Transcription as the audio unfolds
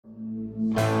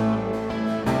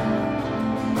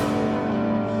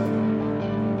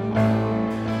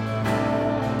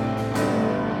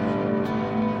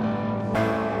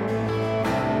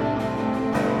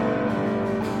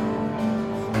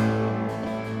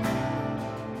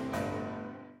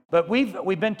But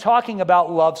we've been talking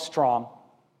about Love Strong,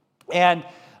 and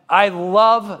I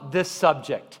love this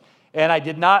subject. And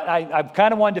I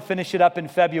kind of wanted to finish it up in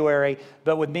February,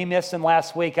 but with me missing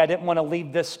last week, I didn't want to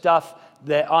leave this stuff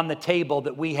on the table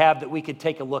that we have that we could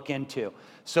take a look into.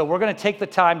 So we're going to take the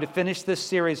time to finish this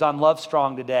series on Love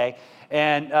Strong today.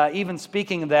 And even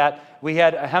speaking of that, we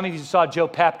had, how many of you saw Joe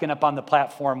Papkin up on the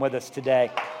platform with us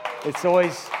today? It's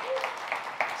always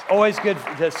good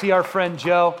to see our friend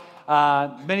Joe.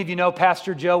 Many of you know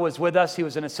Pastor Joe was with us. He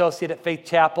was an associate at Faith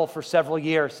Chapel for several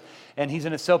years, and he's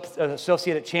an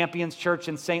associate at Champions Church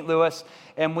in St. Louis,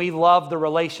 and we love the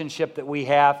relationship that we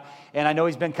have. And I know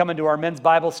he's been coming to our men's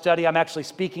Bible study. I'm actually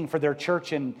speaking for their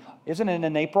church isn't it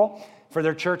in April? For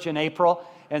their church in April.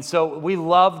 And so we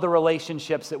love the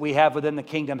relationships that we have within the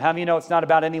kingdom. How many of you know it's not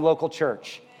about any local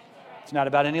church? It's not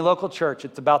about any local church.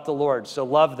 It's about the Lord. So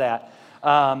love that.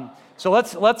 So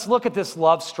let's look at this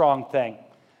Love Strong thing.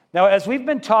 Now, as we've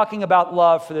been talking about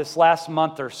love for this last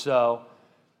month or so,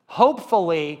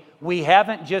 hopefully we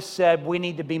haven't just said we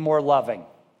need to be more loving.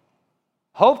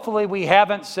 Hopefully we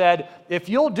haven't said, if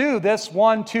you'll do this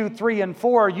 1, 2, 3, and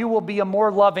 4, you will be a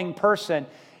more loving person.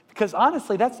 Because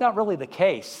honestly, that's not really the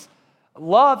case.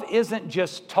 Love isn't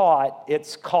just taught,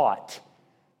 it's caught.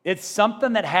 It's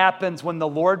something that happens when the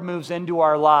Lord moves into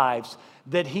our lives,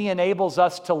 that He enables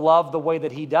us to love the way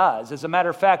that He does. As a matter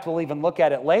of fact, we'll even look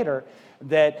at it later,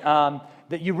 that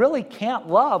you really can't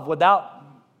love without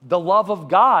the love of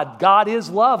God. God is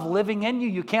love living in you.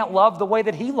 You can't love the way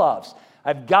that He loves.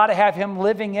 I've got to have Him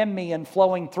living in me and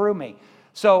flowing through me.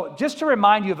 So just to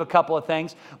remind you of a couple of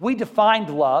things, we defined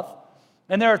love,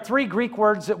 and there are 3 Greek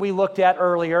words that we looked at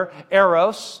earlier.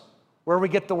 Eros, where we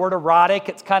get the word erotic.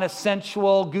 It's kind of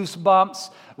sensual, goosebumps,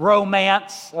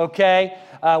 romance, okay?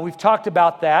 We've talked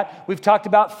about that. We've talked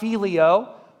about phileo,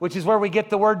 which is where we get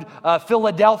the word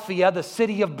Philadelphia, the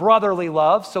city of brotherly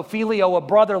love. So phileo, a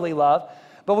brotherly love.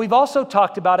 But we've also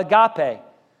talked about agape.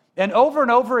 And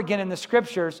over again in the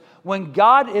scriptures, when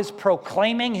God is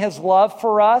proclaiming His love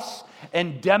for us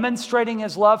and demonstrating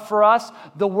His love for us,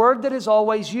 the word that is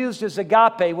always used is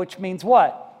agape, which means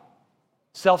what?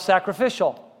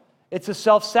 Self-sacrificial. It's a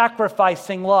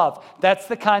self-sacrificing love. That's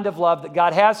the kind of love that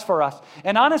God has for us.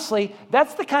 And honestly,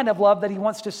 that's the kind of love that He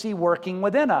wants to see working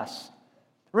within us.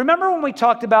 Remember when we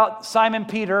talked about Simon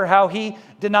Peter, how he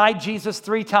denied Jesus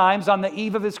 3 times on the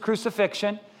eve of His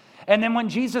crucifixion? And then when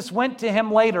Jesus went to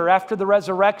him later after the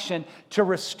resurrection to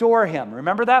restore him,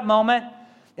 remember that moment?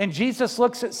 And Jesus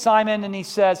looks at Simon and He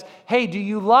says, hey, do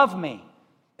you love me?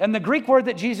 And the Greek word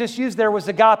that Jesus used there was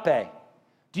agape.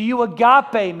 Do you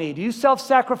agape me? Do you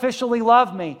self-sacrificially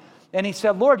love me? And he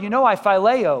said, Lord, you know I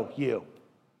phileo you.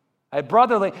 I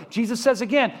brotherly. Jesus says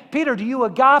again, Peter, do you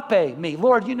agape me?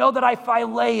 Lord, you know that I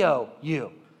phileo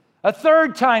you. A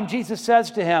 3rd time Jesus says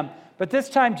to him, but this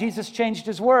time Jesus changed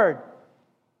His word.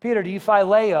 Peter, do you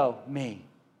phileo me?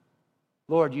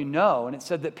 Lord, you know. And it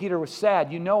said that Peter was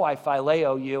sad. You know I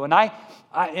phileo you.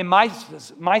 And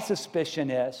my suspicion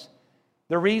is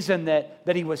the reason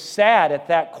that he was sad at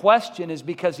that question is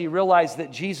because he realized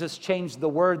that Jesus changed the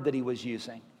word that he was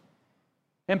using.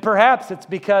 And perhaps it's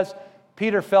because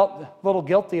Peter felt a little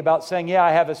guilty about saying, yeah,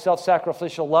 I have a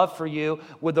self-sacrificial love for you,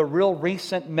 with a real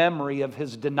recent memory of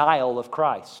his denial of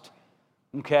Christ.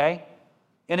 Okay?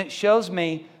 And it shows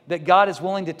me that God is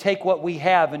willing to take what we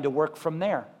have and to work from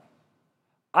there.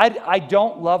 I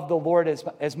don't love the Lord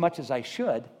as much as I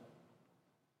should,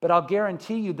 but I'll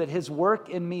guarantee you that His work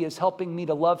in me is helping me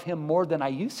to love Him more than I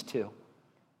used to.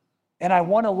 And I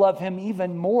want to love Him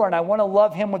even more, and I want to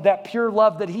love Him with that pure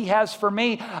love that He has for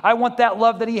me. I want that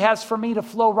love that He has for me to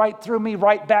flow right through me,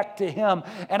 right back to Him.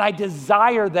 And I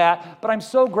desire that, but I'm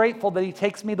so grateful that He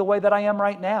takes me the way that I am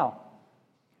right now.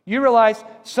 You realize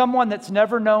someone that's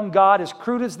never known God, as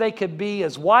crude as they could be,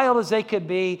 as wild as they could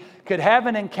be, could have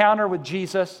an encounter with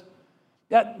Jesus.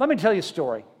 Let me tell you a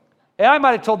story. And I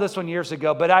might have told this one years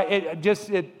ago, but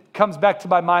it comes back to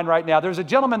my mind right now. There's a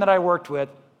gentleman that I worked with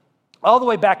all the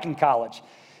way back in college.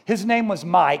 His name was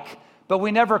Mike, but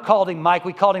we never called him Mike.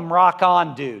 We called him Rock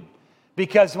On Dude.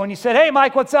 Because when you said, hey,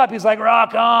 Mike, what's up? He's like,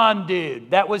 rock on,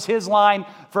 dude. That was his line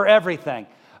for everything.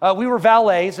 We were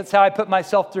valets. That's how I put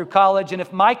myself through college. And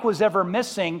if Mike was ever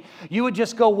missing, you would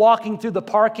just go walking through the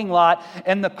parking lot,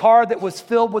 and the car that was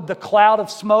filled with the cloud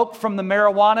of smoke from the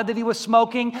marijuana that he was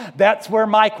smoking, that's where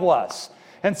Mike was.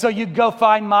 And so you'd go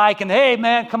find Mike, and hey,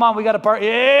 man, come on, we got to party.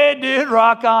 Hey, dude,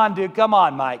 rock on, dude. Come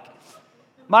on, Mike.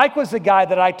 Mike was the guy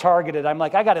that I targeted. I'm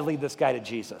like, I got to lead this guy to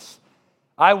Jesus.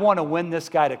 I want to win this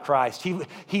guy to Christ.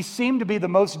 He seemed to be the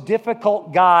most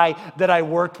difficult guy that I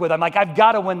worked with. I'm like, I've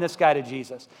got to win this guy to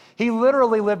Jesus. He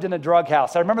literally lived in a drug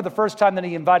house. I remember the first time that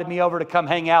he invited me over to come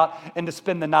hang out and to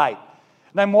spend the night.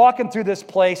 And I'm walking through this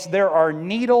place. There are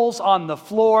needles on the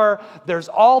floor. There's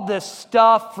all this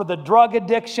stuff for the drug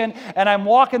addiction. And I'm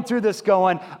walking through this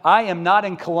going, I am not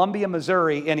in Columbia,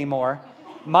 Missouri anymore.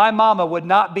 My mama would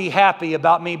not be happy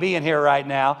about me being here right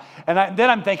now. And then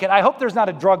I'm thinking, I hope there's not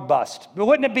a drug bust. But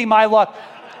wouldn't it be my luck?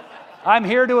 I'm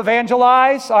here to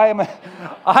evangelize. I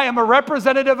am a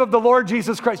representative of the Lord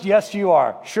Jesus Christ. Yes, you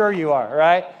are. Sure you are,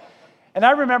 right? And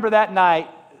I remember that night,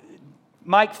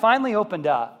 Mike finally opened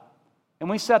up. And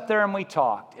we sat there and we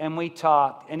talked.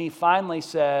 And he finally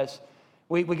says,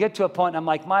 we get to a point, and I'm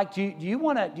like, Mike, do you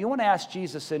want to ask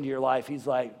Jesus into your life? He's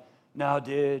like, no,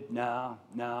 dude, no.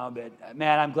 But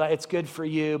man, I'm glad it's good for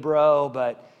you, bro,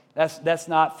 but that's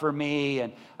not for me.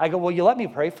 And I go, will you let me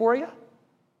pray for you?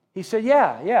 He said,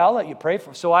 yeah, I'll let you pray for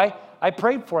him. So I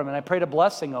prayed for him, and I prayed a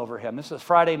blessing over him. This was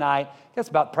Friday night. It's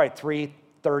about probably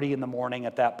 3:30 in the morning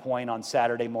at that point on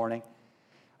Saturday morning.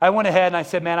 I went ahead and I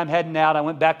said, man, I'm heading out. I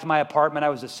went back to my apartment. I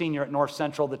was a senior at North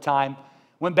Central at the time.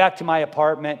 Went back to my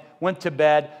apartment, went to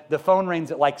bed. The phone rings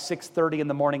at like 6:30 in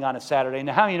the morning on a Saturday.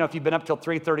 Now, how do you know if you've been up till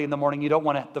 3:30 in the morning, you don't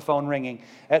want the phone ringing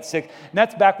at 6? And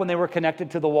that's back when they were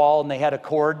connected to the wall and they had a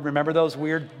cord. Remember those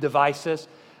weird devices?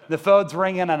 The phone's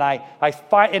ringing, and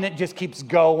and it just keeps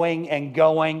going and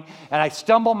going. And I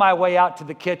stumble my way out to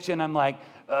the kitchen. I'm like,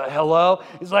 hello?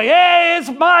 He's like, hey,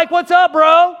 it's Mike. What's up,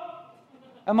 bro?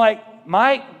 I'm like,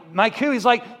 Mike who? He's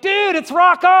like, dude, it's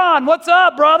Rock On. What's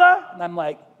up, brother? And I'm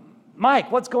like,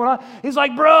 Mike, what's going on? He's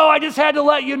like, bro, I just had to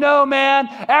let you know, man.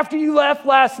 After you left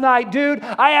last night, dude,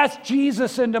 I asked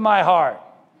Jesus into my heart.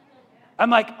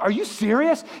 I'm like, are you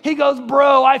serious? He goes,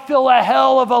 bro, I feel a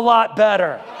hell of a lot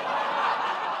better.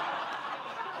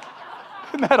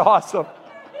 Isn't that awesome?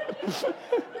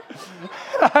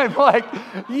 I'm like,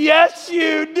 yes,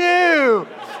 you do.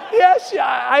 Yes,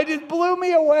 it just blew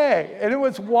me away. And it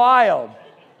was wild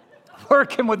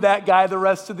working with that guy the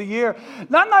rest of the year.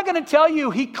 Now, I'm not going to tell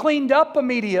you he cleaned up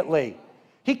immediately.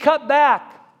 He cut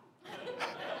back.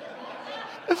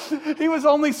 He was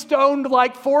only stoned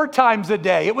like 4 times a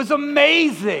day. It was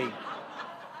amazing.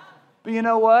 But you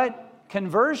know what?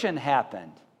 Conversion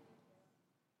happened.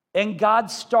 And God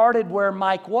started where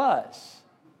Mike was.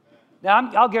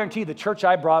 Now, I'll guarantee you the church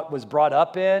I was brought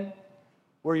up in,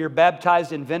 where you're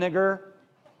baptized in vinegar,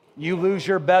 you lose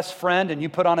your best friend, and you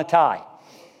put on a tie.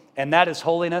 And that is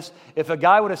holiness. If a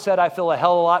guy would have said, I feel a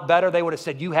hell of a lot better, they would have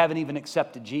said, you haven't even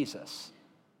accepted Jesus.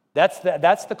 That's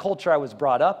the culture I was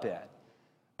brought up in.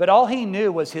 But all he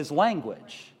knew was his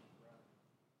language.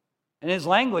 And his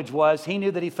language was, he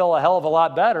knew that he felt a hell of a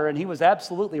lot better, and he was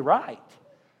absolutely right.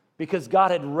 Because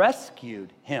God had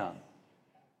rescued him.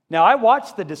 Now, I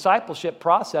watched the discipleship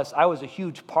process. I was a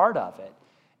huge part of it.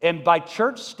 And by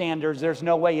church standards, there's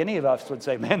no way any of us would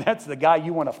say, man, that's the guy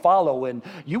you want to follow and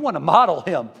you want to model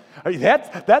him.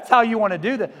 That's how you want to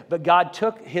do that. But God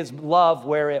took his love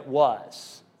where it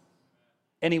was.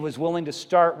 And he was willing to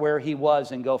start where he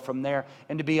was and go from there.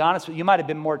 And to be honest with you, you might have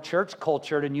been more church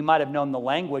cultured and you might have known the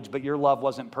language, but your love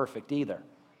wasn't perfect either.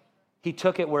 He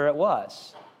took it where it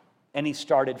was. And he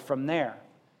started from there.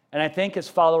 And I think as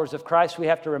followers of Christ, we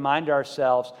have to remind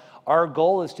ourselves, our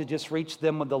goal is to just reach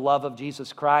them with the love of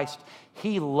Jesus Christ.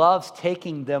 He loves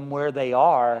taking them where they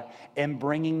are and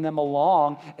bringing them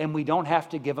along, and we don't have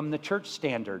to give them the church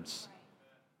standards.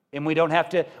 And we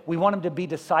want them to be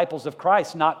disciples of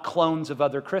Christ, not clones of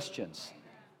other Christians.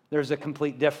 There's a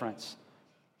complete difference.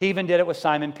 He even did it with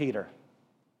Simon Peter.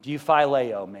 Do you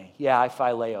phileo me? Yeah, I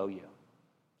phileo you.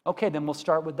 Okay, then we'll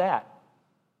start with that.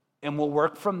 And we'll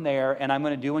work from there, and I'm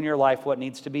going to do in your life what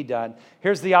needs to be done.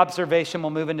 Here's the observation. We'll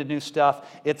move into new stuff.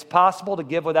 It's possible to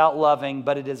give without loving,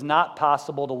 but it is not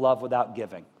possible to love without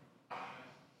giving.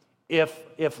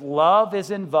 If love is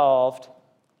involved,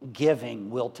 giving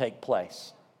will take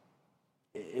place.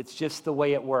 It's just the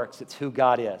way it works. It's who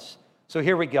God is. So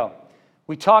here we go.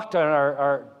 We talked on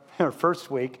our first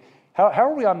week. How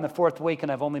are we on the 4th week,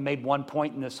 and I've only made 1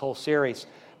 point in this whole series?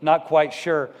 Not quite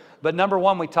sure. But number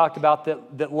 1, we talked about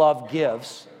that love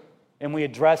gives, and we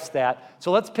addressed that. So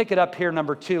let's pick it up here,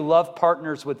 number 2, love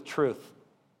partners with truth.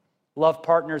 Love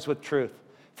partners with truth.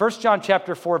 1 John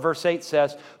chapter 4, verse 8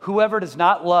 says, whoever does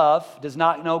not love does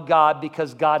not know God,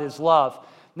 because God is love.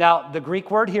 Now, the Greek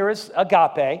word here is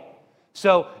agape.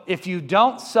 So if you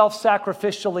don't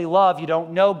self-sacrificially love, you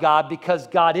don't know God, because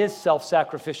God is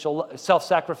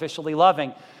self-sacrificially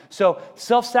loving. So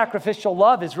self-sacrificial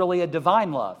love is really a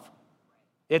divine love.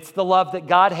 It's the love that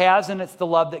God has, and it's the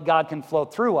love that God can flow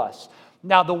through us.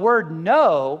 Now, the word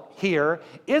know here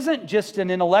isn't just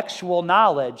an intellectual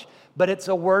knowledge, but it's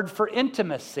a word for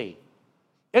intimacy.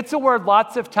 It's a word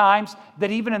lots of times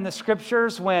that even in the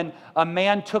scriptures, when a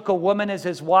man took a woman as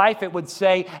his wife, it would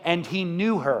say, and he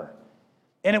knew her.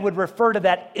 And it would refer to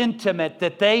that intimate,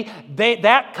 that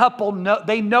that couple,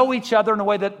 they know each other in a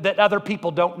way that other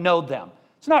people don't know them.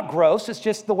 It's not gross, it's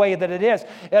just the way that it is.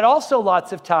 It also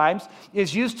lots of times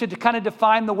is used to kind of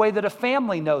define the way that a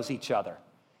family knows each other.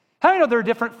 How do you know there are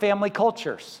different family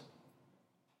cultures?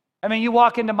 I mean, you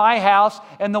walk into my house,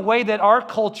 and the way that our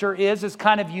culture is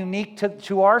kind of unique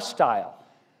to our style.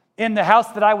 In the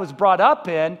house that I was brought up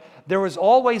in, there was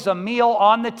always a meal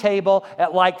on the table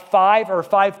at like 5 or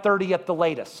 5:30 at the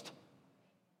latest.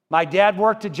 My dad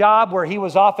worked a job where he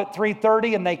was off at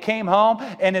 3:30 and they came home,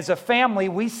 and as a family,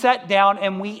 we sat down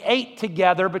and we ate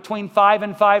together between 5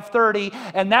 and 5:30,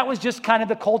 and that was just kind of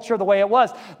the culture, the way it was.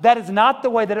 That is not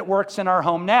the way that it works in our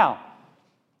home now.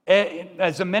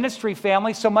 As a ministry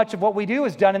family, so much of what we do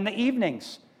is done in the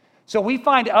evenings. So we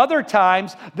find other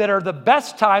times that are the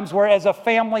best times where as a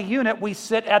family unit, we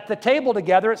sit at the table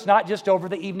together. It's not just over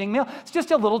the evening meal. It's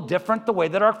just a little different the way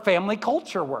that our family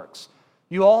culture works.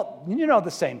 You know the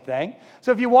same thing.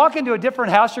 So if you walk into a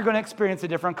different house, you're going to experience a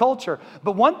different culture.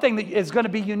 But one thing that is going to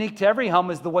be unique to every home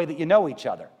is the way that you know each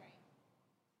other.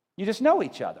 You just know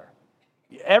each other.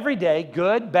 Every day,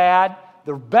 good, bad,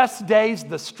 the best days,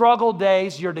 the struggle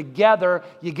days, you're together,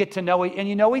 you get to know, and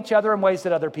you know each other in ways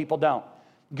that other people don't.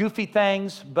 Goofy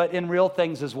things, but in real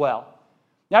things as well.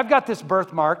 Now, I've got this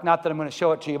birthmark, not that I'm going to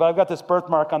show it to you, but I've got this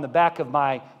birthmark on the back of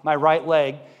my right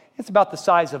leg. It's about the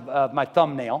size of my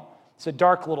thumbnail. It's a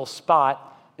dark little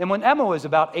spot. And when Emma was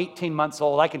about 18 months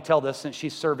old, I can tell this since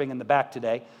she's serving in the back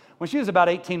today. When she was about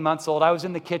 18 months old, I was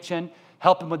in the kitchen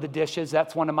helping with the dishes.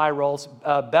 That's one of my roles.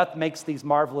 Beth makes these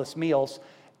marvelous meals,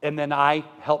 and then I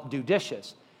help do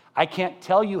dishes. I can't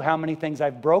tell you how many things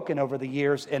I've broken over the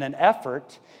years in an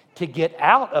effort to get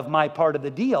out of my part of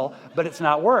the deal, but it's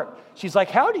not worked. She's like,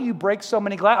 how do you break so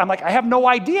many glass? I'm like, I have no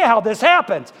idea how this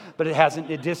happens, but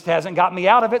it just hasn't got me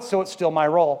out of it, so it's still my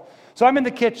role. So I'm in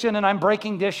the kitchen and I'm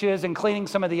breaking dishes and cleaning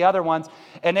some of the other ones,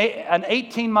 and an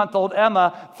 18-month-old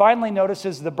Emma finally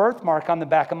notices the birthmark on the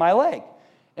back of my leg,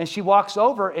 and she walks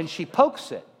over and she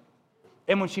pokes it.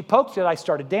 And when she poked it, I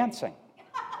started dancing.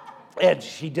 And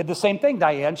she did the same thing,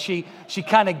 Diane. She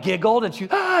kind of giggled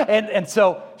and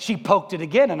so she poked it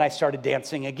again, and I started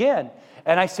dancing again.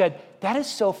 And I said, that is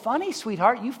so funny,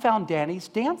 sweetheart. You found Danny's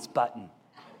dance button.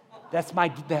 That's my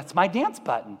dance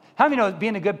button. How many know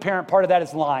being a good parent, part of that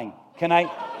is lying? Can I?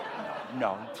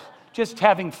 No. Just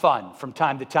having fun from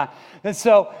time to time. And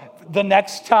so the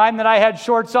next time that I had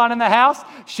shorts on in the house,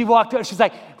 she walks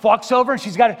over and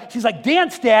she's like,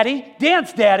 dance, daddy,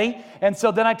 dance, daddy. And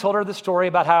so then I told her the story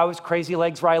about how I was Crazy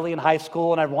Legs Riley in high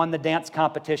school and I won the dance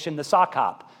competition, the sock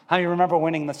hop. How many remember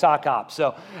winning the sock hop?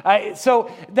 So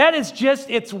that is just,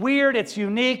 it's weird, it's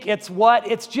unique,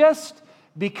 it's just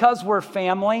because we're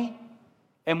family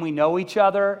and we know each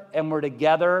other and we're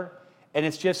together. And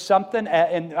it's just something,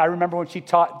 and I remember when she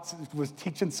was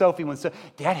teaching Sophie,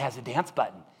 Dad has a dance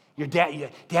button. Your dad,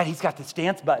 he's got this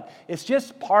dance button. It's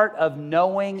just part of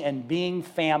knowing and being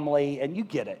family, and you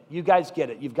get it. You guys get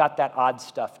it. You've got that odd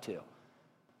stuff too.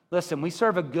 Listen, we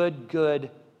serve a good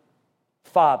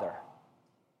Father.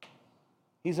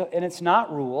 And it's not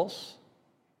rules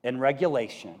and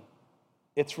regulation.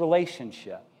 It's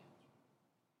relationship.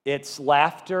 It's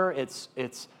laughter. It's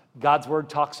God's word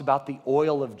talks about the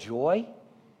oil of joy.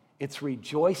 It's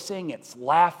rejoicing, it's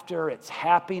laughter, it's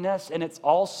happiness, and it's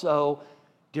also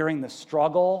during the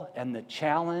struggle and the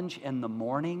challenge in the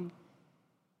morning.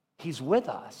 He's with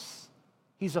us.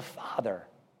 He's a father.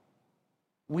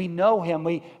 We know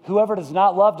him. Whoever does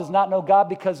not love does not know God,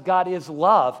 because God is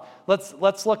love.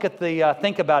 Let's look at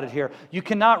think about it here. You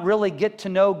cannot really get to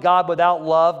know God without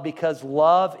love, because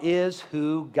love is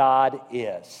who God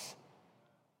is.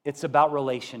 It's about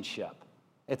relationship.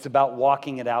 It's about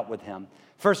walking it out with him.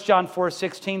 1 John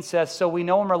 4:16 says, so we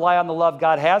know and rely on the love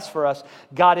God has for us.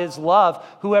 God is love.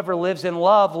 Whoever lives in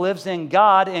love lives in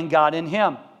God and God in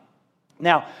him.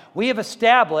 Now, we have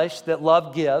established that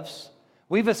love gives.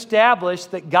 We've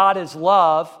established that God is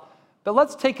love. But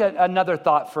let's take another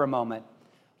thought for a moment.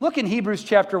 Look in Hebrews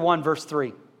chapter 1, verse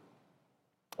 3.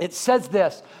 It says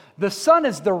this, the Son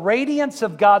is the radiance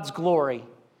of God's glory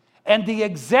and the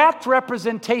exact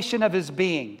representation of his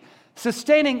being,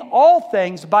 sustaining all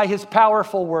things by his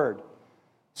powerful word.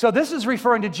 So this is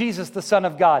referring to Jesus, the Son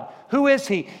of God. Who is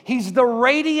he? He's the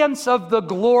radiance of the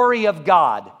glory of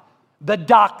God, the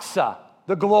doxa,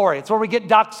 the glory. It's where we get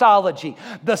doxology,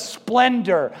 the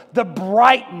splendor, the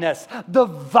brightness, the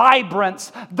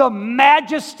vibrance, the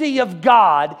majesty of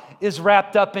God is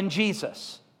wrapped up in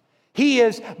Jesus. He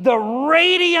is the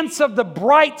radiance of the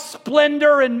bright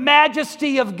splendor and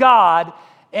majesty of God,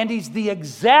 and He's the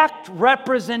exact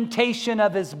representation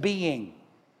of His being.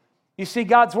 You see,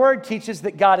 God's Word teaches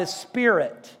that God is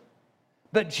spirit,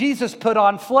 but Jesus put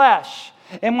on flesh.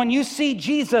 And when you see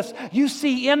Jesus, you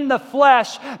see in the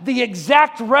flesh the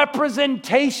exact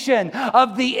representation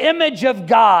of the image of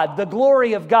God, the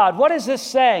glory of God. What is this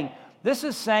saying? This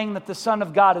is saying that the Son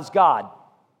of God is God.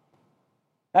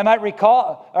 I might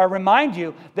remind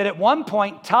you that at one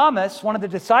point, Thomas, one of the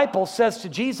disciples, says to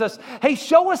Jesus, "Hey,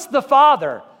 show us the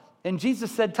Father." And Jesus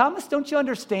said, "Thomas, don't you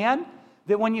understand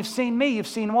that when you've seen me, you've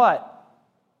seen what?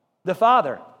 The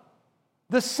Father.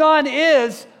 The Son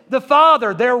is the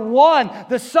Father. They're one.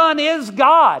 The Son is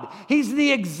God. He's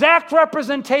the exact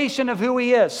representation of who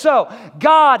He is. So,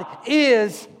 God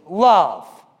is love.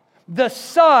 The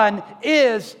Son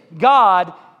is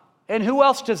God. And who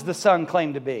else does the Son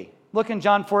claim to be? Look in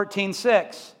John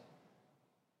 14:6.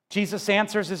 Jesus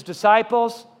answers His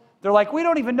disciples. They're like, "We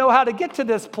don't even know how to get to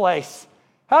this place.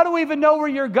 How do we even know where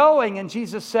you're going?" And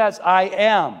Jesus says, "I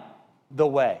am the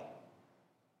way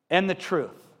and the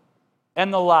truth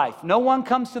and the life. No one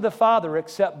comes to the Father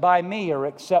except by me or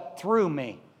except through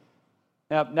me."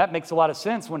 Now, that makes a lot of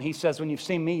sense when He says, "When you've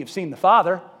seen me, you've seen the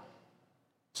Father."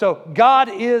 So God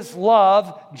is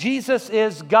love, Jesus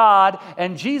is God,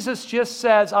 and Jesus just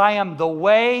says, "I am the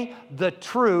way, the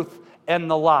truth, and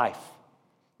the life."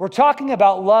 We're talking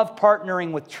about love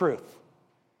partnering with truth.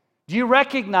 Do you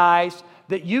recognize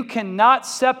that you cannot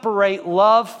separate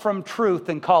love from truth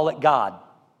and call it God?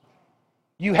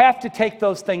 You have to take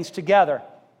those things together.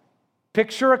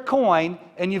 Picture a coin,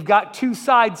 and you've got two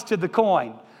sides to the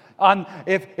coin.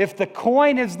 If the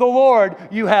coin is the Lord,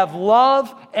 you have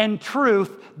love and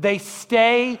truth. They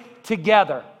stay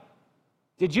together.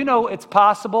 Did you know it's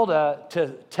possible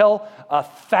to tell a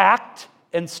fact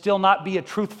and still not be a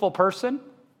truthful person?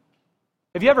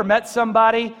 Have you ever met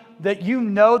somebody that you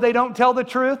know they don't tell the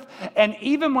truth? And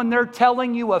even when they're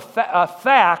telling you a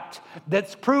fact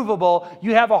that's provable,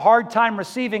 you have a hard time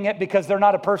receiving it because they're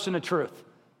not a person of truth.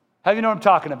 How do you know what I'm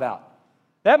talking about?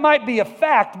 That might be a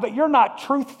fact, but you're not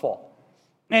truthful.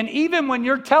 And even when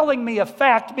you're telling me a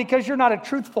fact, because you're not a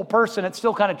truthful person, it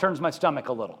still kind of turns my stomach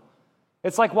a little.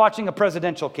 It's like watching a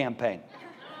presidential campaign.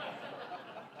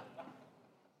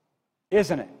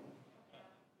 Isn't it?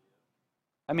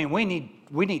 I mean, we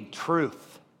need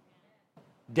truth.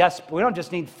 We don't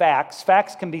just need facts.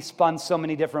 Facts can be spun so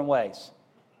many different ways.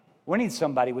 We need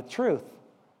somebody with truth.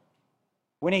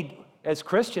 As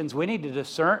Christians, we need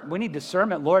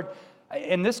discernment. Lord,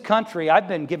 in this country, I've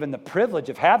been given the privilege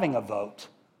of having a vote.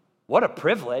 What a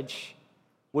privilege.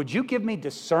 Would you give me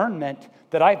discernment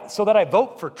so that I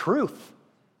vote for truth?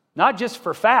 Not just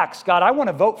for facts. God, I want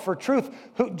to vote for truth.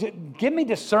 Give me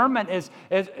discernment.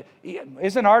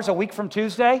 Isn't ours a week from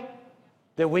Tuesday?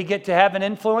 That we get to have an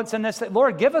influence in this?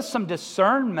 Lord, give us some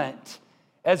discernment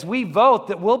as we vote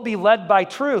that we'll be led by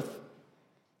truth.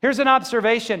 Here's an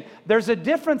observation. There's a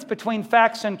difference between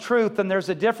facts and truth, and there's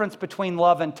a difference between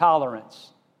love and tolerance.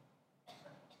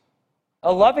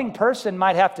 A loving person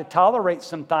might have to tolerate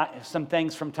some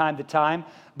things from time to time,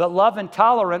 but love and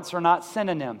tolerance are not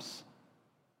synonyms.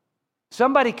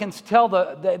 Somebody can tell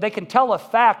a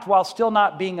fact while still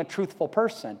not being a truthful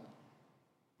person.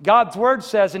 God's Word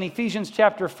says in Ephesians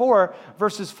chapter 4,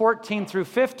 verses 14 through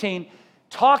 15,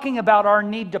 talking about our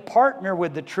need to partner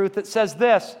with the truth, it says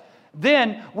this: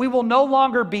 "Then we will no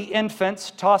longer be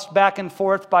infants, tossed back and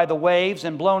forth by the waves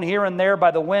and blown here and there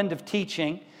by the wind of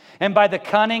teaching, and by the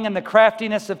cunning and the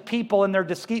craftiness of people in their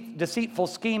deceitful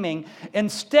scheming.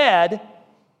 Instead,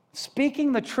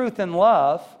 speaking the truth in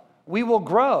love, we will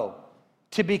grow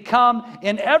to become,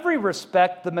 in every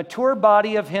respect, the mature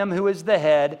body of Him who is the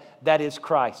head, that is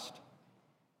Christ."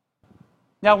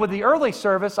 Now, with the early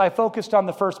service, I focused on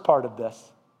the first part of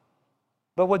this.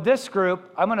 But with this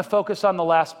group, I'm going to focus on the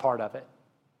last part of it.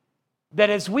 That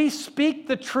as we speak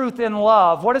the truth in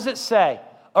love, what does it say?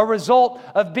 A result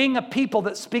of being a people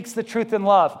that speaks the truth in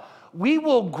love. We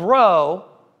will grow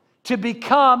to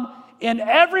become, in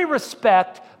every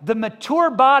respect, the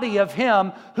mature body of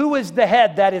Him who is the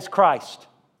head, that is Christ.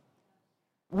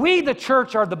 We, the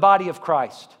church, are the body of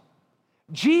Christ.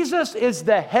 Jesus is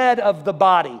the head of the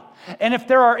body. And if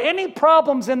there are any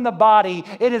problems in the body,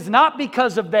 it is not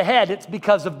because of the head, it's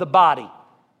because of the body.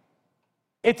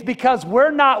 It's because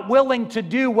we're not willing to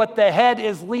do what the head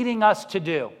is leading us to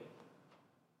do.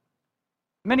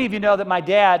 Many of you know that my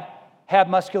dad had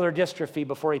muscular dystrophy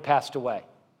before he passed away.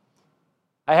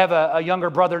 I have a younger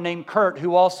brother named Kurt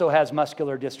who also has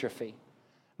muscular dystrophy.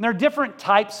 And there are different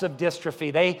types of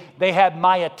dystrophy. They have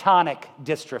myotonic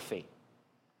dystrophy.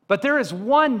 But there is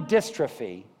one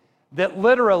dystrophy that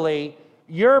literally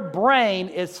your brain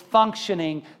is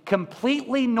functioning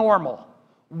completely normal,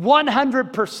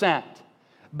 100%.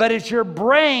 But as your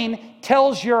brain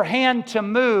tells your hand to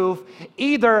move,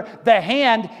 either the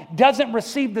hand doesn't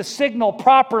receive the signal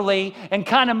properly and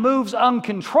kind of moves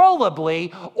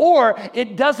uncontrollably, or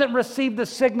it doesn't receive the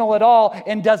signal at all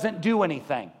and doesn't do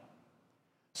anything.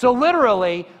 So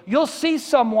literally, you'll see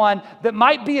someone that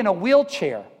might be in a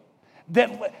wheelchair,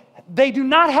 that they do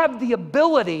not have the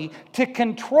ability to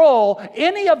control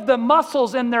any of the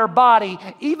muscles in their body,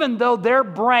 even though their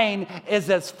brain is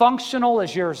as functional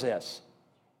as yours is.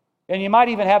 And you might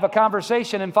even have a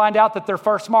conversation and find out that they're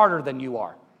far smarter than you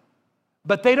are.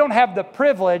 But they don't have the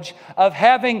privilege of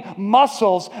having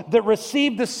muscles that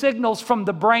receive the signals from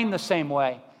the brain the same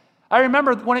way. I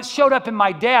remember when it showed up in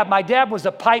my dad was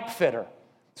a pipe fitter,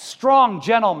 strong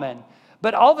gentleman.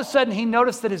 But all of a sudden he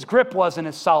noticed that his grip wasn't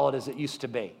as solid as it used to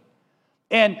be.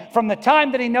 And from the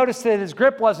time that he noticed that his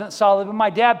grip wasn't solid, when my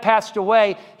dad passed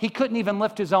away, he couldn't even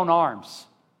lift his own arms.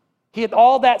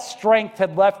 All that strength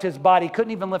had left his body. He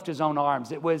couldn't even lift his own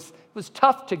arms. It was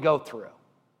tough to go through.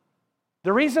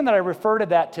 The reason that I refer to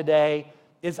that today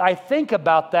is I think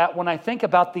about that when I think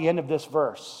about the end of this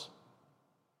verse.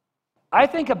 I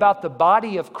think about the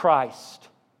body of Christ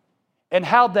and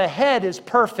how the head is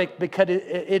perfect because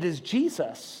it is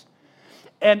Jesus.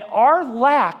 And our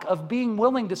lack of being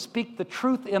willing to speak the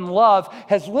truth in love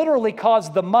has literally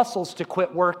caused the muscles to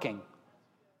quit working.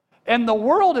 And the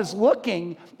world is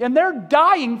looking, and they're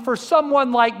dying for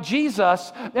someone like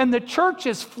Jesus, and the church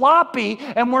is floppy,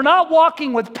 and we're not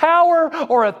walking with power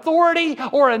or authority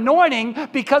or anointing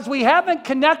because we haven't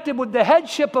connected with the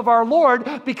headship of our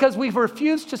Lord because we've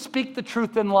refused to speak the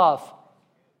truth in love.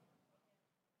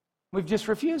 We've just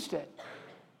refused it.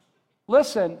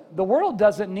 Listen, the world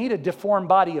doesn't need a deformed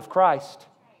body of Christ.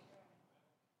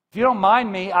 If you don't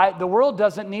mind me, the world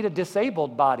doesn't need a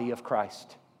disabled body of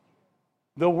Christ.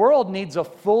 The world needs a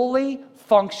fully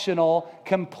functional,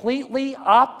 completely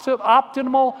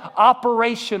optimal,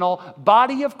 operational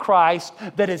body of Christ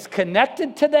that is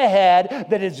connected to the head,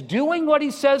 that is doing what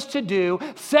he says to do,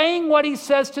 saying what he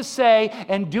says to say,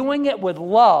 and doing it with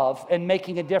love and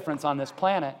making a difference on this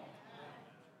planet.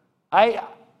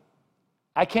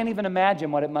 I can't even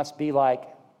imagine what it must be like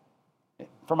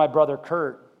for my brother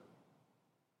Kurt,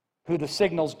 who the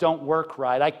signals don't work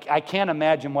right. I can't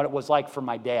imagine what it was like for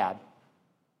my dad.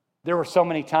 There were so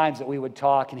many times that we would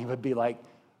talk and he would be like,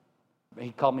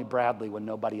 he called me Bradley when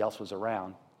nobody else was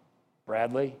around.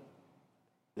 Bradley,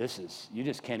 you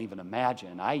just can't even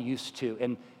imagine. I used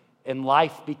to, and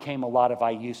life became a lot of I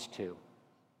used to.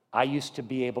 I used to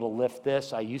be able to lift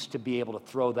this. I used to be able to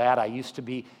throw that.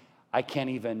 I can't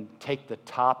even take the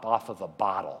top off of a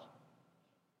bottle.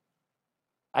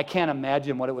 I can't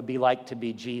imagine what it would be like to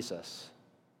be Jesus,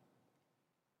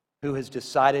 who has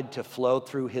decided to flow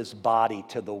through his body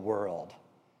to the world.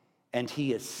 And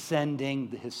he is sending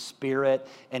his Spirit,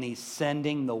 and he's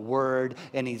sending the word,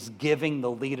 and he's giving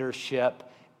the leadership,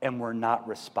 and we're not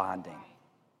responding.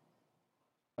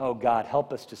 Oh God,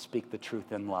 help us to speak the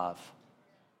truth in love.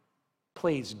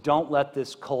 Please don't let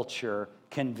this culture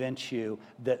convince you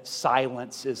that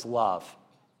silence is love,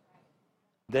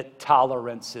 that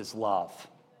tolerance is love,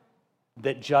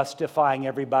 that justifying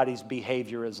everybody's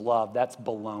behavior is love. That's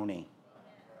baloney.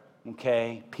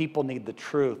 Okay? People need the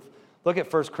truth. Look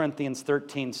at 1 Corinthians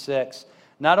 13:6.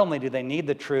 Not only do they need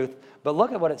the truth, but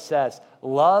look at what it says.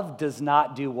 Love does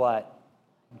not do what?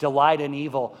 Delight in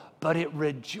evil, but it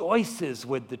rejoices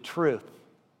with the truth.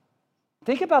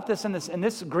 Think about this in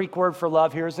this Greek word for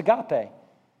love here is agape.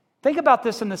 Think about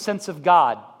this in the sense of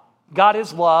God. God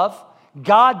is love.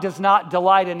 God does not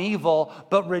delight in evil,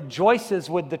 but rejoices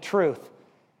with the truth.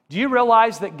 Do you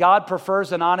realize that God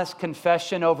prefers an honest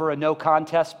confession over a no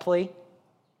contest plea?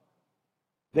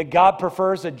 That God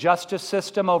prefers a justice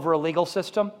system over a legal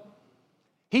system?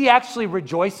 He actually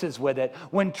rejoices with it.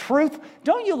 When truth,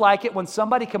 don't you like it when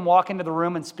somebody can walk into the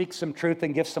room and speak some truth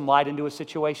and give some light into a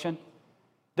situation?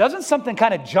 Doesn't something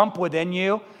kind of jump within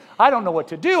you? I don't know what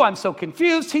to do. I'm so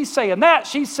confused. He's saying that.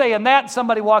 She's saying that. And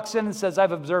somebody walks in and says,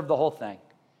 I've observed the whole thing.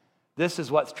 This is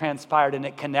what's transpired, and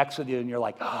it connects with you. And you're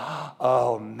like,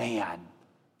 oh, man.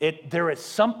 There is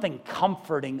something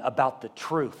comforting about the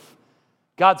truth.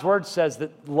 God's word says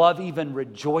that love even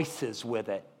rejoices with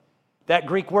it. That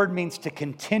Greek word means to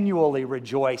continually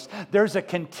rejoice. There's a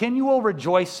continual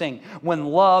rejoicing when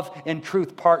love and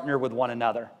truth partner with one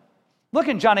another. Look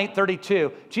in John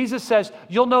 8:32. Jesus says,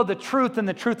 you'll know the truth and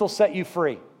the truth will set you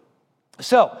free.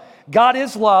 So, God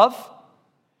is love.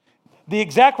 The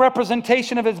exact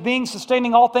representation of his being,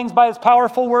 sustaining all things by his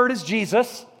powerful word, is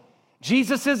Jesus.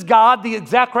 Jesus is God, the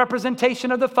exact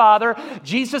representation of the Father.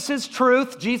 Jesus is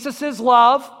truth. Jesus is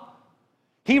love.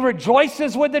 He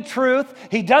rejoices with the truth.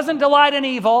 He doesn't delight in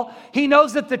evil. He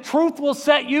knows that the truth will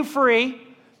set you free.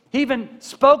 He even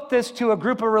spoke this to a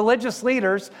group of religious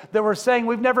leaders that were saying,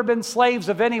 we've never been slaves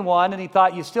of anyone. And he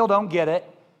thought, you still don't get it.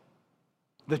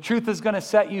 The truth is going to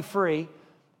set you free.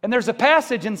 And there's a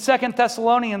passage in 2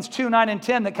 Thessalonians 2, 9 and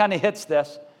 10 that kind of hits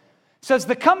this. It says,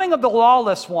 the coming of the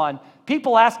lawless one.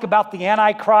 People ask about the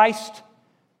Antichrist.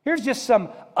 Here's just some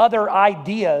other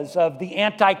ideas of the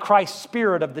Antichrist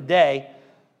spirit of the day.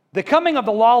 The coming of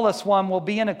the lawless one will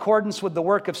be in accordance with the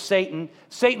work of Satan.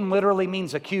 Satan literally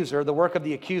means accuser, the work of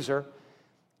the accuser.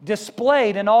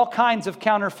 Displayed in all kinds of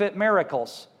counterfeit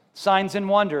miracles, signs and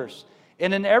wonders,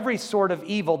 and in every sort of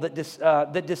evil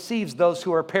that deceives those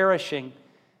who are perishing.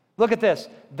 Look at this.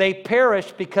 They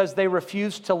perish because they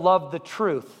refuse to love the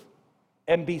truth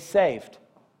and be saved.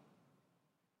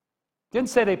 It didn't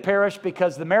say they perished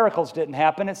because the miracles didn't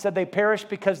happen. It said they perished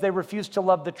because they refused to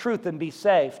love the truth and be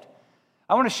saved.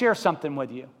 I want to share something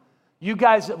with you. You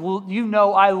guys, you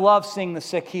know I love seeing the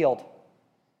sick healed.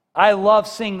 I love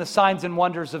seeing the signs and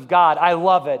wonders of God. I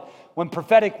love it. When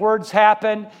prophetic words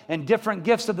happen and different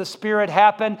gifts of the Spirit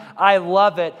happen, I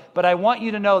love it. But I want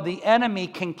you to know the enemy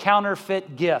can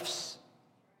counterfeit gifts.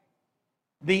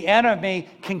 The enemy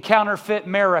can counterfeit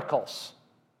miracles.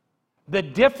 The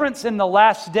difference in the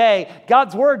last day,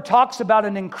 God's word talks about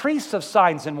an increase of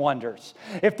signs and wonders.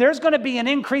 If there's going to be an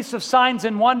increase of signs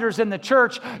and wonders in the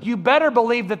church, you better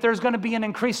believe that there's going to be an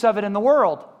increase of it in the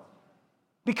world.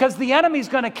 Because the enemy's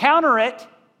going to counter it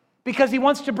because he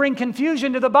wants to bring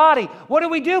confusion to the body. What do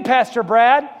we do, Pastor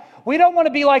Brad? We don't want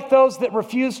to be like those that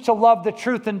refuse to love the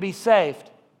truth and be saved.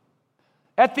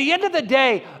 At the end of the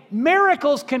day,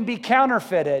 miracles can be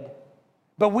counterfeited,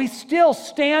 but we still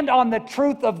stand on the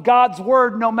truth of God's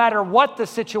word no matter what the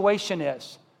situation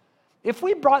is. If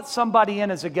we brought somebody in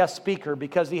as a guest speaker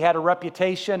because he had a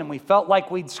reputation and we felt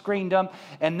like we'd screened them,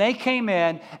 and they came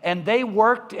in and they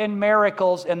worked in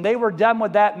miracles and they were done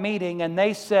with that meeting and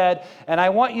they said, and I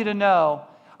want you to know,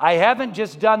 I haven't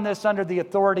just done this under the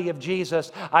authority of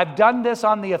Jesus. I've done this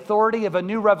on the authority of a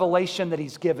new revelation that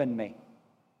he's given me.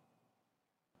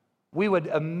 We would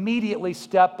immediately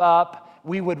step up.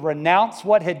 We would renounce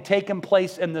what had taken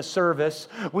place in the service.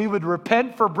 We would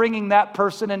repent for bringing that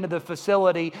person into the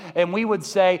facility, and we would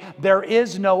say, there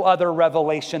is no other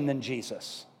revelation than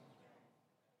Jesus.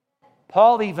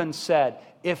 Paul even said,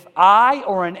 if I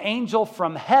or an angel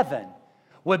from heaven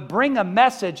would bring a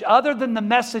message other than the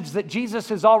message that Jesus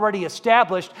has already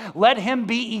established, let him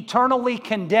be eternally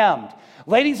condemned.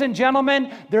 Ladies and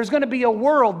gentlemen, there's going to be a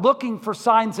world looking for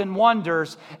signs and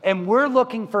wonders, and we're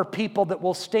looking for people that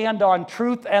will stand on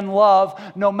truth and love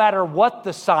no matter what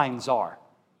the signs are.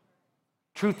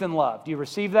 Truth and love. Do you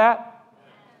receive that?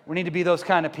 We need to be those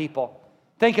kind of people.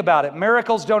 Think about it.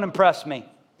 Miracles don't impress me.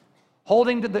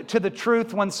 Holding to the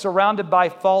truth when surrounded by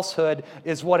falsehood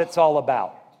is what it's all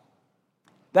about.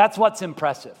 That's what's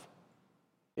impressive.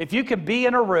 If you could be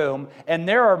in a room and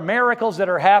there are miracles that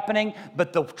are happening,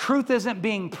 but the truth isn't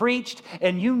being preached,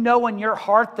 and you know in your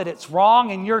heart that it's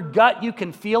wrong, in your gut you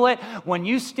can feel it, when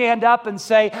you stand up and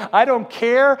say, I don't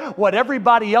care what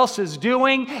everybody else is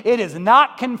doing, it is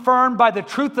not confirmed by the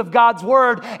truth of God's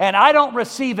word, and I don't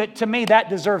receive it, to me that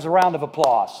deserves a round of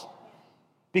applause.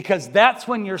 Because that's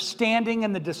when you're standing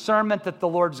in the discernment that the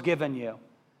Lord's given you.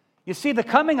 You see, the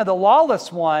coming of the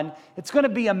lawless one, it's going to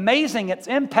be amazing, its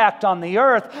impact on the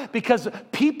earth, because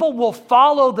people will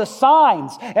follow the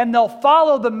signs and they'll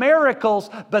follow the miracles,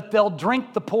 but they'll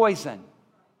drink the poison.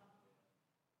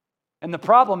 And the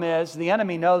problem is, the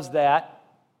enemy knows that,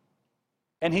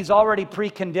 and he's already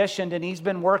preconditioned, and he's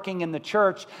been working in the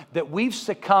church that we've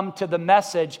succumbed to the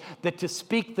message that to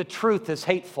speak the truth is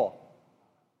hateful.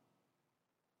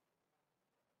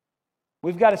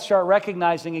 We've got to start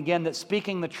recognizing again that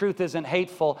speaking the truth isn't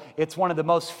hateful. It's one of the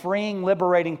most freeing,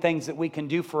 liberating things that we can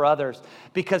do for others.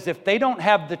 Because if they don't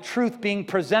have the truth being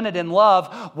presented in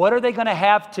love, what are they going to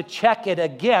have to check it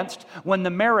against when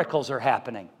the miracles are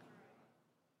happening?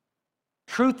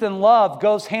 Truth and love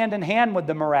goes hand in hand with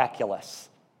the miraculous.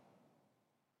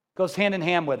 Goes hand in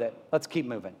hand with it. Let's keep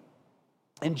moving.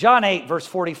 In John 8, verse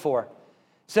 44, it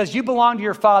says, you belong to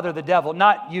your father, the devil.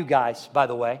 Not you guys, by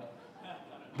the way.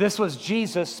 This was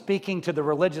Jesus speaking to the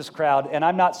religious crowd, and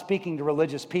I'm not speaking to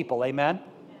religious people, amen?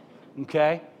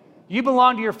 Okay? You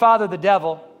belong to your father, the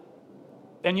devil,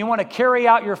 and you want to carry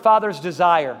out your father's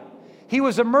desire. He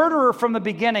was a murderer from the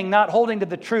beginning, not holding to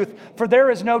the truth, for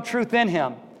there is no truth in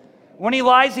him. When he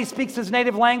lies, he speaks his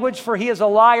native language, for he is a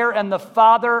liar and the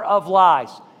father of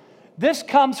lies. This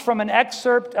comes from an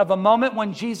excerpt of a moment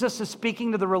when Jesus is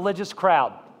speaking to the religious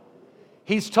crowd.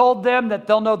 He's told them that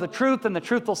they'll know the truth and the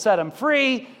truth will set them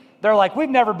free. They're like, we've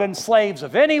never been slaves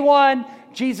of anyone.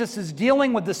 Jesus is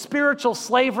dealing with the spiritual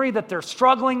slavery that they're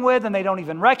struggling with and they don't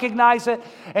even recognize it.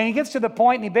 And he gets to the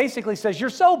point and he basically says, you're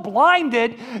so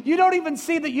blinded, you don't even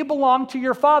see that you belong to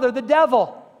your father, the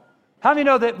devil. How many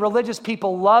know that religious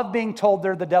people love being told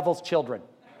they're the devil's children?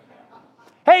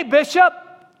 Hey, Bishop,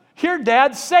 your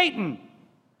dad's Satan.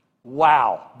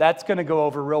 Wow, that's going to go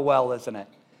over real well, isn't it?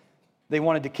 They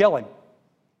wanted to kill him.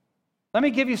 Let me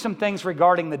give you some things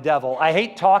regarding the devil. I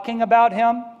hate talking about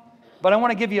him, but I want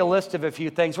to give you a list of a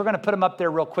few things. We're going to put them up there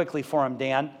real quickly for him,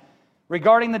 Dan.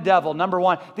 Regarding the devil, number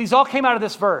one, these all came out of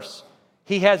this verse.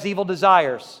 He has evil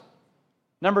desires.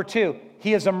 Number two,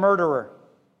 he is a murderer.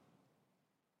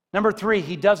 Number three,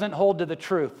 he doesn't hold to the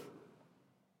truth.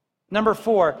 Number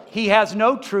four, he has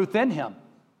no truth in him.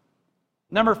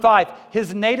 Number five,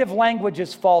 his native language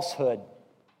is falsehood.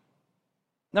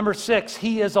 Number six,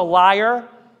 he is a liar.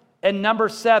 And number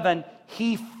seven,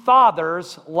 he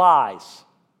fathers lies.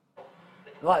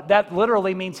 That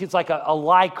literally means he's like a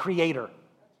lie creator.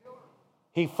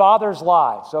 He fathers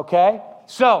lies, okay?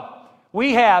 So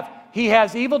we have, he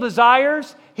has evil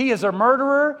desires. He is a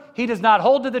murderer. He does not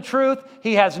hold to the truth.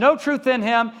 He has no truth in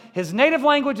him. His native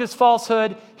language is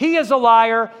falsehood. He is a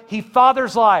liar. He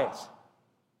fathers lies.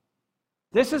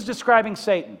 This is describing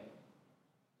Satan.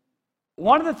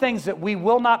 One of the things that we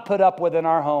will not put up with in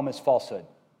our home is falsehood.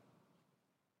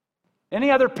 Any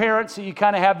other parents that you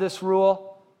kind of have this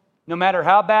rule? No matter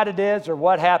how bad it is or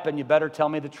what happened, you better tell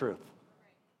me the truth.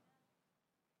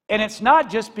 And it's not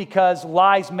just because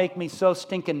lies make me so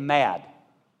stinking mad,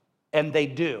 and they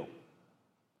do.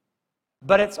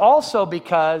 But it's also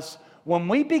because when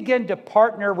we begin to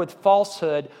partner with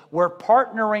falsehood, we're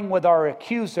partnering with our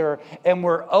accuser, and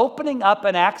we're opening up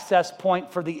an access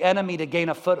point for the enemy to gain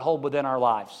a foothold within our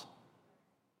lives.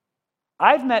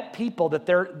 I've met people that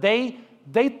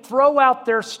they throw out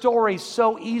their stories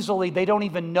so easily they don't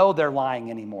even know they're lying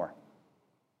anymore.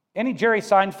 Any Jerry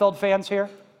Seinfeld fans here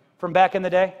from back in the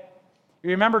day? You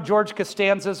remember George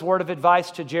Costanza's word of advice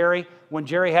to Jerry when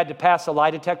Jerry had to pass a lie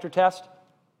detector test?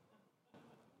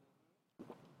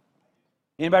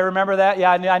 Anybody remember that?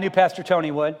 Yeah, I knew Pastor Tony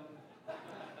would.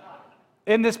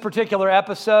 In this particular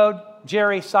episode,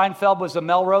 Jerry Seinfeld was a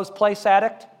Melrose Place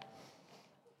addict,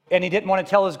 and he didn't want to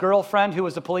tell his girlfriend, who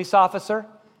was a police officer.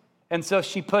 And so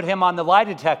she put him on the lie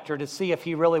detector to see if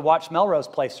he really watched Melrose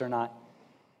Place or not.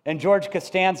 And George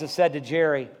Costanza said to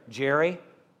Jerry, Jerry,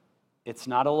 it's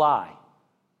not a lie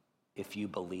if you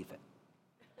believe it.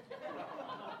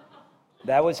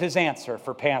 That was his answer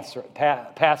for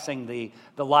passing the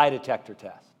lie detector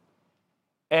test.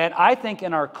 And I think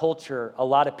in our culture, a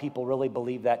lot of people really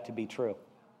believe that to be true.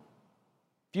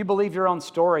 If you believe your own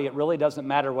story, it really doesn't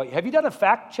matter what. Have you done a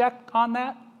fact check on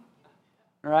that?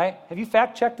 All right? Have you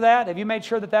fact checked that? Have you made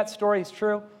sure that that story is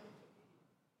true? All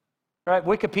right,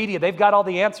 Wikipedia, they've got all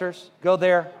the answers. Go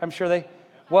there. I'm sure they.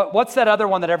 What's that other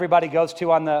one that everybody goes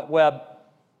to on the web?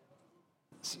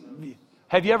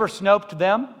 Have you ever Snoped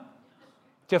them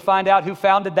to find out who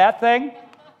founded that thing?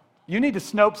 You need to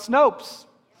Snope Snopes,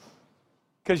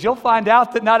 because you'll find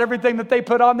out that not everything that they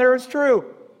put on there is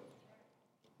true.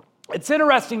 It's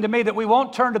interesting to me that we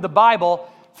won't turn to the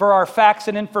Bible for our facts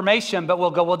and information, but we'll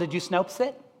go, well, did you Snopes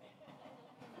it?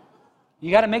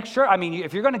 You got to make sure. I mean,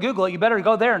 if you're going to Google it, you better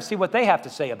go there and see what they have to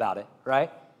say about it,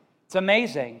 right? It's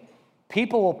amazing.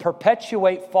 People will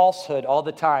perpetuate falsehood all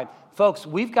the time. Folks,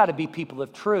 we've got to be people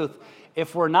of truth.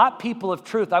 If we're not people of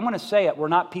truth, I'm going to say it, we're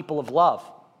not people of love,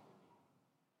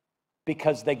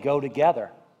 because they go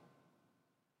together.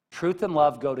 Truth and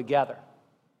love go together.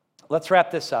 Let's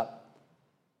wrap this up.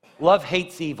 Love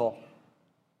hates evil.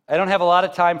 I don't have a lot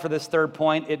of time for this third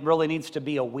point. It really needs to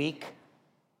be a week,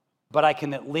 but I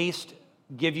can at least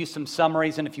give you some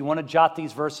summaries, and if you want to jot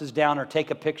these verses down or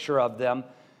take a picture of them,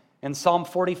 in Psalm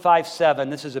 45:7,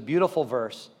 this is a beautiful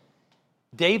verse.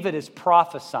 David is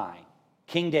prophesying,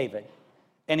 King David,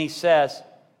 and he says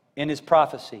in his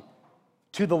prophecy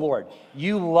to the Lord,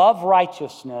 you love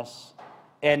righteousness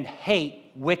and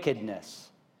hate wickedness.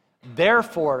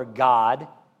 Therefore, God,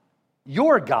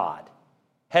 your God,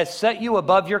 has set you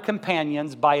above your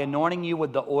companions by anointing you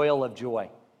with the oil of joy.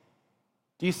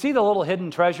 Do you see the little hidden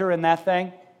treasure in that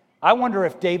thing? I wonder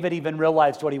if David even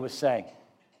realized what he was saying.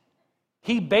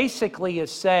 He basically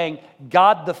is saying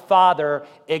God the Father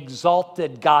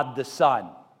exalted God the Son.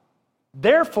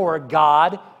 Therefore,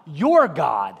 God, your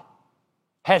God,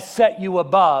 has set you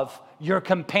above your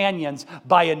companions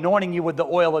by anointing you with the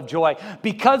oil of joy.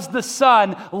 Because the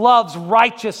Son loves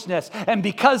righteousness and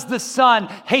because the Son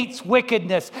hates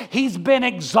wickedness, He's been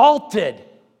exalted.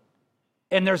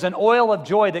 And there's an oil of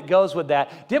joy that goes with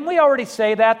that. Didn't we already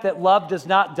say that love does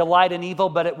not delight in evil,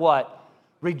 but it what?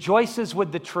 Rejoices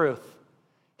with the truth.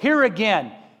 Here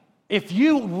again, if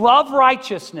you love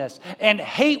righteousness and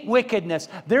hate wickedness,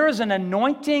 there is an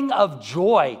anointing of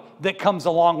joy that comes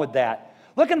along with that.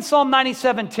 Look in Psalm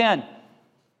 97:10.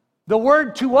 The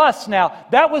word to us now,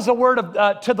 that was a word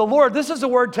to the Lord. This is a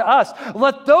word to us.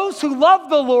 Let those who love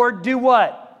the Lord do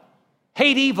what?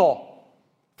 Hate evil.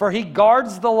 For He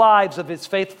guards the lives of His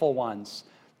faithful ones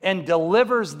and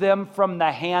delivers them from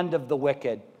the hand of the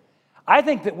wicked. I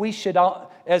think that we should,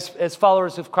 as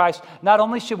followers of Christ, not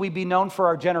only should we be known for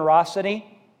our generosity,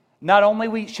 not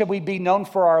only should we be known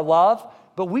for our love,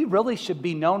 but we really should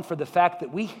be known for the fact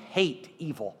that we hate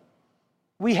evil.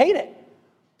 We hate it.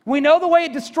 We know the way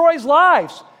it destroys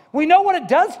lives. We know what it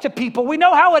does to people. We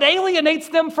know how it alienates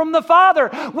them from the Father.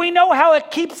 We know how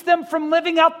it keeps them from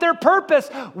living out their purpose.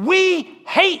 We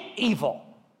hate evil.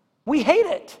 We hate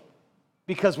it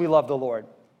because we love the Lord.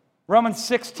 Romans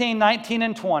 16:19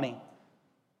 and 20.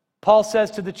 Paul says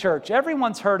to the church,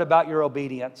 everyone's heard about your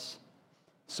obedience,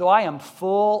 so I am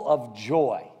full of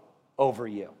joy over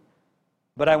you.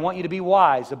 But I want you to be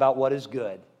wise about what is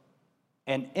good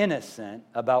and innocent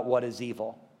about what is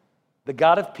evil. The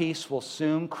God of peace will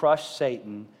soon crush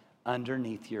Satan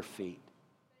underneath your feet.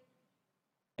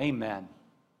 Amen.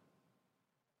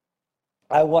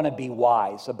 I want to be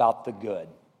wise about the good.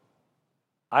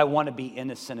 I want to be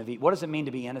innocent of evil. What does it mean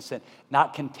to be innocent?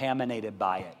 Not contaminated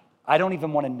by it. I don't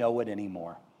even want to know it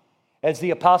anymore. As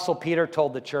the Apostle Peter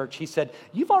told the church, he said,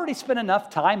 you've already spent enough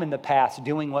time in the past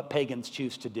doing what pagans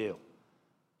choose to do.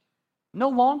 No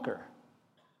longer.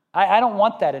 I don't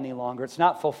want that any longer. It's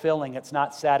not fulfilling, it's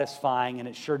not satisfying, and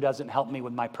it sure doesn't help me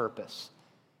with my purpose.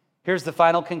 Here's the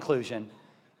final conclusion.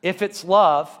 If it's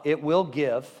love, it will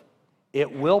give, it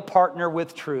will partner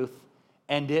with truth,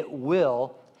 and it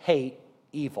will hate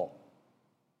evil.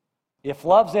 If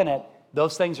love's in it,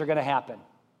 those things are going to happen.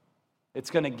 It's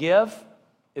going to give,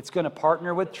 it's going to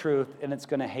partner with truth, and it's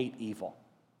going to hate evil.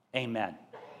 Amen.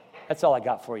 That's all I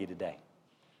got for you today.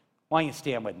 Why don't you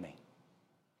stand with me?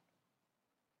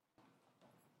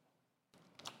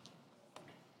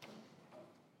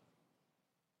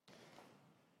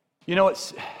 You know,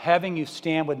 it's having you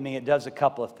stand with me, it does a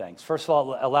couple of things. First of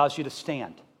all, it allows you to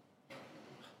stand.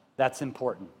 That's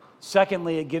important.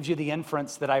 Secondly, it gives you the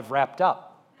inference that I've wrapped up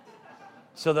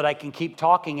so that I can keep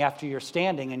talking after you're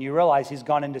standing and you realize he's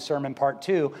gone into sermon part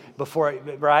 2 before,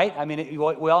 right? I mean,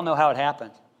 we all know how it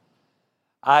happens.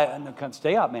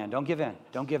 Stay up, man. Don't give in.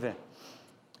 Don't give in.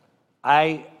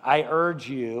 I urge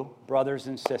you, brothers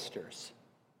and sisters,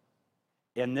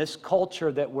 in this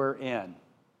culture that we're in,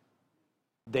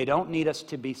 they don't need us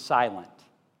to be silent.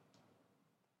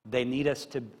 They need us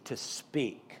to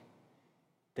speak.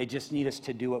 They just need us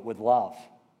to do it with love.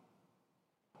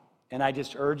 And I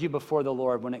just urge you before the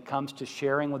Lord, when it comes to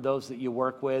sharing with those that you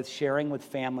work with, sharing with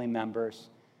family members,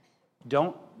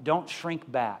 don't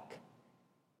shrink back.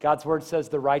 God's word says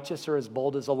the righteous are as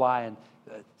bold as a lion.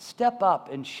 Step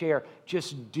up and share.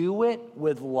 Just do it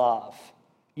with love.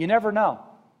 You never know.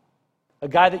 A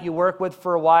guy that you work with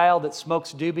for a while that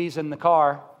smokes doobies in the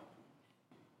car,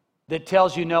 that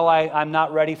tells you, no, I'm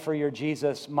not ready for your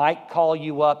Jesus, might call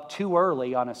you up too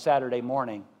early on a Saturday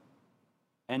morning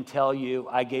and tell you,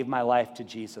 I gave my life to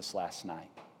Jesus last night.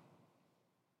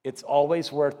 It's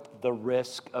always worth the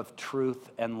risk of truth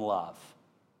and love.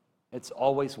 It's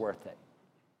always worth it.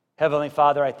 Heavenly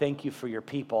Father, I thank you for your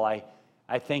people. I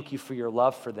thank you for your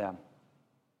love for them.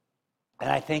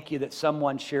 And I thank you that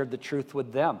someone shared the truth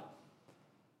with them.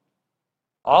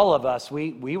 All of us,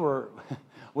 we were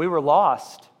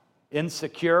lost,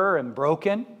 insecure and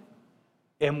broken,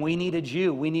 and we needed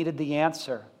you. We needed the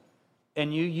answer.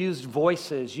 And you used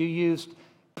voices, you used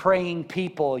praying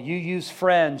people, you used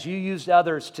friends, you used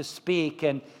others to speak,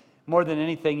 and more than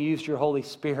anything, you used your Holy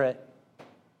Spirit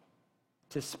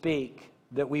to speak,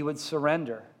 that we would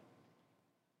surrender.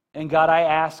 And God, I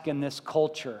ask in this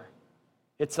culture,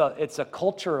 it's a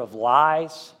culture of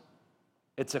lies,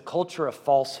 it's a culture of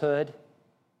falsehood.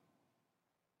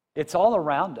 It's all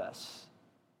around us.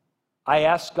 I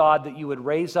ask God that you would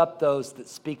raise up those that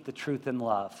speak the truth in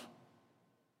love.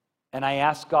 And I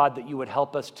ask God that you would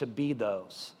help us to be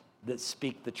those that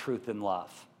speak the truth in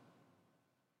love.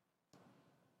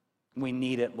 We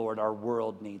need it, Lord. Our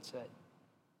world needs it.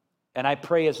 And I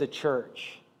pray as a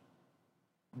church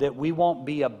that we won't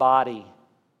be a body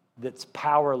that's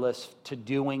powerless to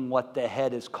doing what the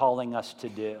head is calling us to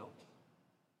do.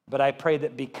 But I pray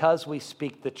that because we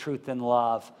speak the truth in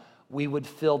love, we would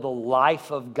feel the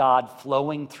life of God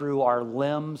flowing through our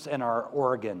limbs and our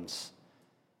organs.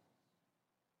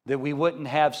 That we wouldn't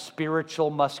have spiritual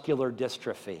muscular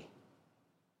dystrophy,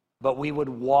 but we would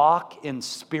walk in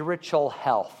spiritual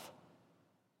health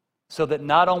so that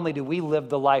not only do we live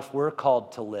the life we're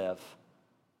called to live,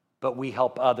 but we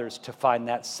help others to find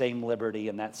that same liberty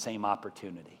and that same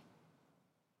opportunity.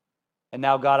 And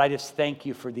now, God, I just thank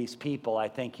you for these people. I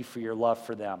thank you for your love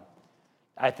for them.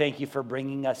 I thank you for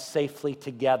bringing us safely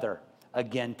together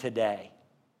again today.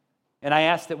 And I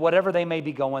ask that whatever they may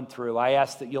be going through, I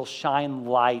ask that you'll shine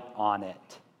light on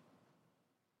it,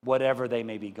 whatever they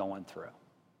may be going through.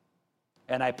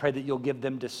 And I pray that you'll give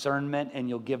them discernment and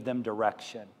you'll give them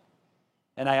direction.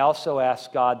 And I also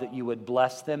ask, God, that you would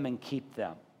bless them and keep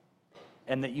them,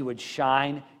 and that you would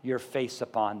shine your face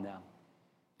upon them.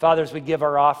 Father, as we give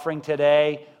our offering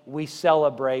today, we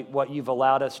celebrate what you've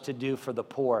allowed us to do for the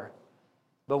poor.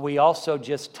 But we also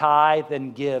just tithe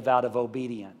and give out of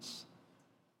obedience.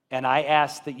 And I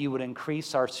ask that you would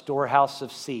increase our storehouse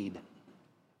of seed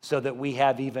so that we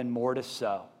have even more to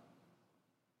sow.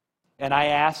 And I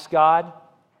ask, God,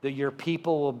 that your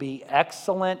people will be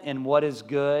excellent in what is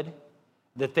good,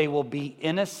 that they will be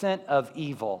innocent of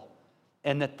evil,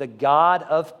 and that the God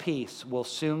of peace will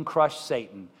soon crush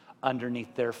Satan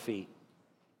underneath their feet.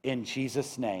 In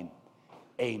Jesus' name,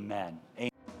 amen.